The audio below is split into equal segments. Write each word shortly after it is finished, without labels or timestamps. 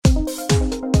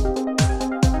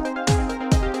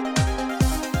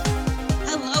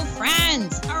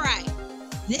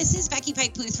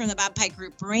Pike Booth from the Bob Pike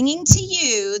Group, bringing to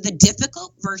you the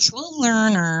Difficult Virtual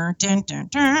Learner. Dun, dun,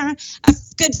 dun. A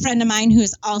good friend of mine who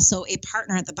is also a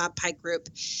partner at the Bob Pike Group.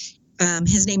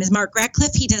 His name is Mark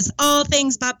Ratcliffe. He does all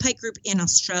things Bob Pike Group in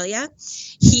Australia.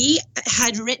 He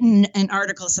had written an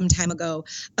article some time ago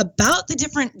about the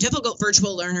different difficult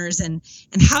virtual learners and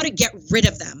how to get rid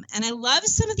of them. And I love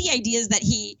some of the ideas that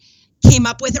he came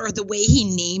up with, or the way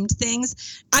he named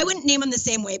things. I wouldn't name them the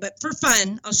same way, but for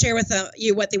fun, I'll share with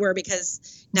you what they were,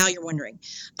 because now you're wondering.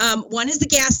 One is the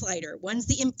gaslighter, one's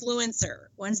the influencer,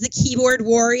 one's the keyboard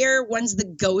warrior, one's the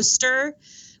ghoster,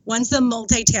 one's the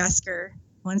multitasker,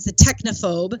 one's the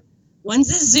technophobe, one's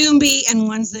the zombie, and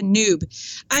one's the noob.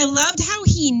 I loved how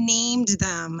he named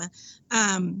them,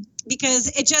 because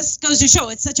it just goes to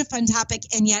show it's such a fun topic,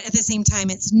 and yet at the same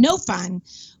time, it's no fun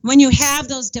when you have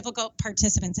those difficult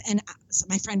participants. And so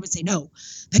my friend would say, no,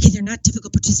 Becky, they're not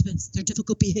difficult participants. They're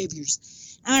difficult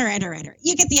behaviors. All right.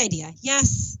 You get the idea.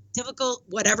 Yes, difficult,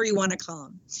 whatever you want to call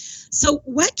them. So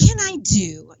what can I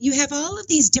do? You have all of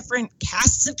these different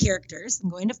casts of characters. I'm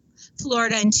going to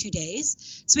Florida in 2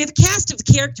 days. So we have a cast of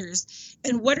characters.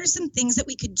 And what are some things that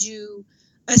we could do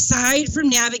aside from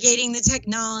navigating the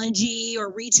technology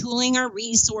or retooling our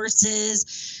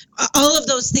resources? All of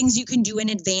those things you can do in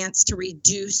advance to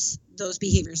reduce those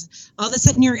behaviors. All of a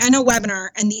sudden you're in a webinar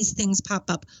and these things pop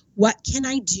up. What can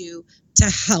I do to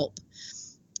help?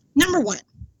 Number one,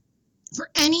 for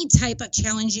any type of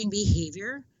challenging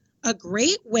behavior, a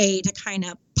great way to kind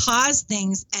of pause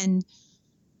things and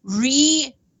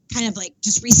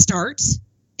just restart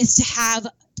is to have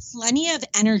plenty of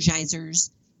energizers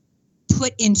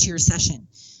put into your session.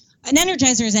 An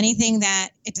energizer is anything that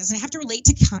it doesn't have to relate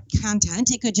to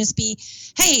content. It could just be,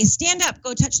 hey, stand up,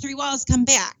 go touch 3 walls, come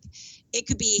back. It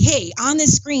could be, hey, on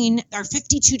this screen are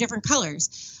 52 different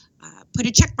colors. Put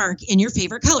a check mark in your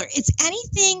favorite color. It's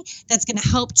anything that's going to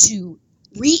help to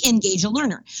re-engage a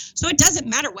learner. So it doesn't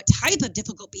matter what type of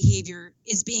difficult behavior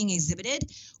is being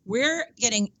exhibited. We're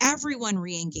getting everyone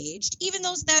re-engaged. Even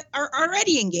those that are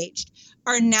already engaged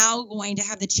are now going to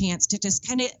have the chance to just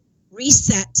kind of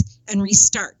reset and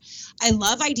restart. I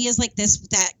love ideas like this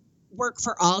that work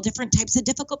for all different types of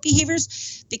difficult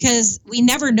behaviors, because we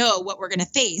never know what we're going to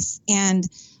face. And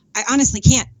I honestly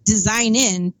can't design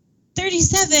in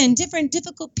 37 different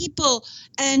difficult people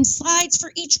and slides for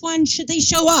each one should they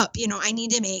show up. I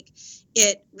need to make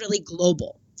it really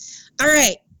global. All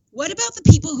right. What about the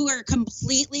people who are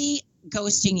completely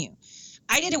ghosting you?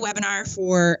 I did a webinar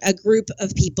for a group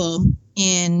of people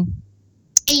in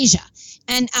Asia,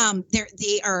 and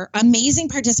they are amazing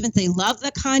participants. They love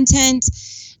the content.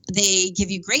 They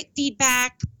give you great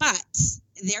feedback, but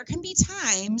there can be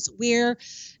times where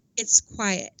it's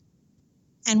quiet.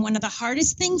 And one of the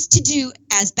hardest things to do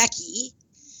as Becky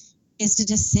is to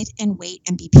just sit and wait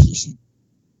and be patient.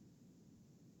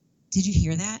 Did you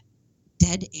hear that?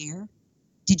 Dead air?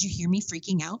 Did you hear me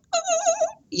freaking out?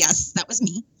 Yes, that was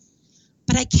me.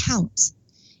 But I count.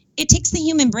 It takes the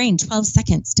human brain 12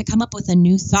 seconds to come up with a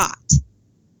new thought.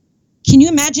 Can you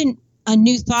imagine a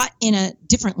new thought in a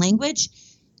different language?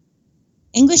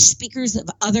 English speakers of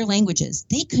other languages,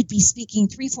 they could be speaking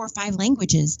 3, 4, 5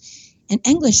 languages, and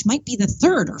English might be the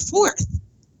third or fourth.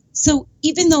 So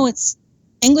even though it's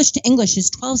English to English is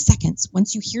 12 seconds,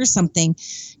 once you hear something,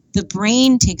 the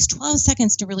brain takes 12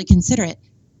 seconds to really consider it.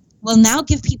 Well, now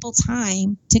give people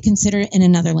time to consider it in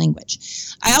another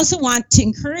language. I also want to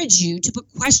encourage you to put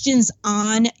questions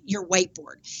on your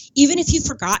whiteboard. Even if you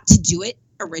forgot to do it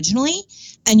originally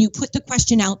and you put the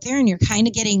question out there and you're kind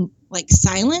of getting like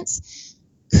silence,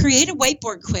 create a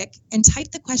whiteboard quick and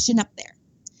type the question up there.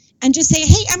 And just say,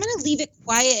 hey, I'm going to leave it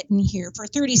quiet in here for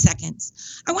 30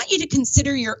 seconds. I want you to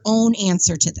consider your own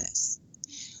answer to this.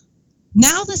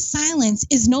 Now the silence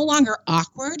is no longer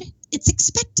awkward. It's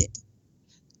expected.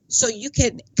 So you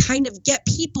can kind of get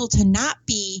people to not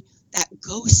be that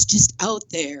ghost just out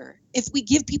there if we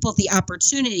give people the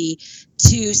opportunity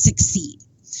to succeed.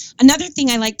 Another thing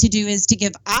I like to do is to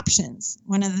give options.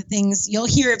 One of the things you'll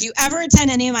hear if you ever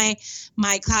attend any of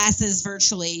my classes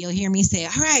virtually, you'll hear me say,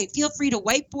 all right, feel free to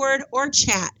whiteboard or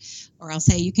chat. Or I'll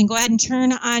say, you can go ahead and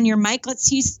turn on your mic. Let's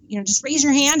see, just raise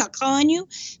your hand. I'll call on you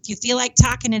if you feel like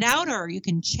talking it out, or you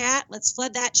can chat. Let's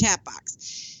flood that chat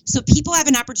box. So people have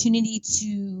an opportunity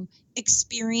to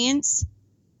experience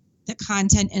the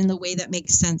content in the way that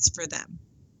makes sense for them.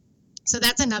 So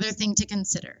that's another thing to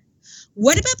consider.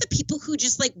 What about the people who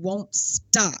just won't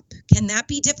stop? Can that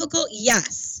be difficult?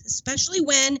 Yes, especially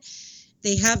when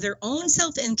they have their own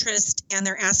self-interest and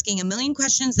they're asking a million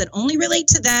questions that only relate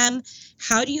to them.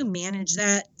 How do you manage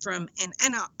that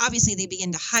and obviously they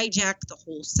begin to hijack the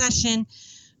whole session.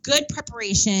 Good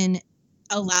preparation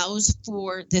allows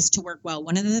for this to work well.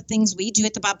 One of the things we do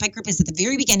at the Bob Pike Group is at the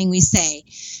very beginning, we say,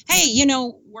 hey,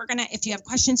 if you have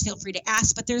questions, feel free to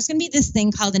ask, but there's going to be this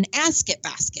thing called an Ask It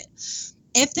basket.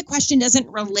 If the question doesn't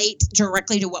relate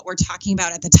directly to what we're talking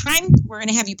about at the time, we're going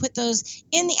to have you put those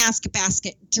in the Ask It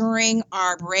basket during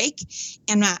our break.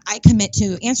 And I commit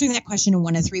to answering that question in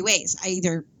one of three ways. I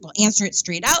either will answer it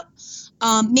straight out.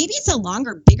 Maybe it's a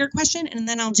longer, bigger question, and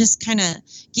then I'll just kind of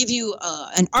give you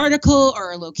an article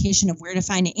or a location of where to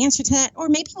find an answer to that. Or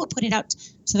maybe we'll put it out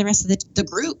to the rest of the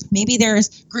group. Maybe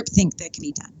there's groupthink that can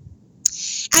be done.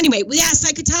 Anyway, yes,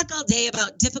 I could talk all day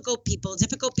about difficult people,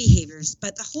 difficult behaviors,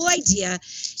 but the whole idea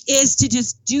is to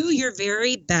just do your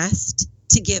very best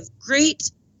to give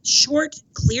great, short,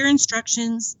 clear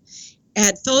instructions,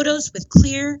 add photos with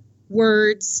clear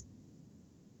words,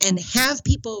 and have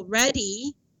people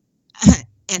ready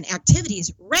and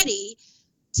activities ready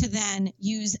to then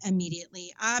use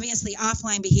immediately. Obviously,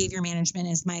 offline behavior management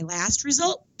is my last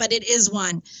result, but it is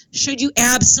one should you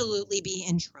absolutely be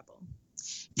in trouble.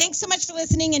 Thanks so much for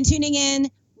listening and tuning in.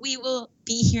 We will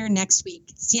be here next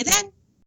week. See you then.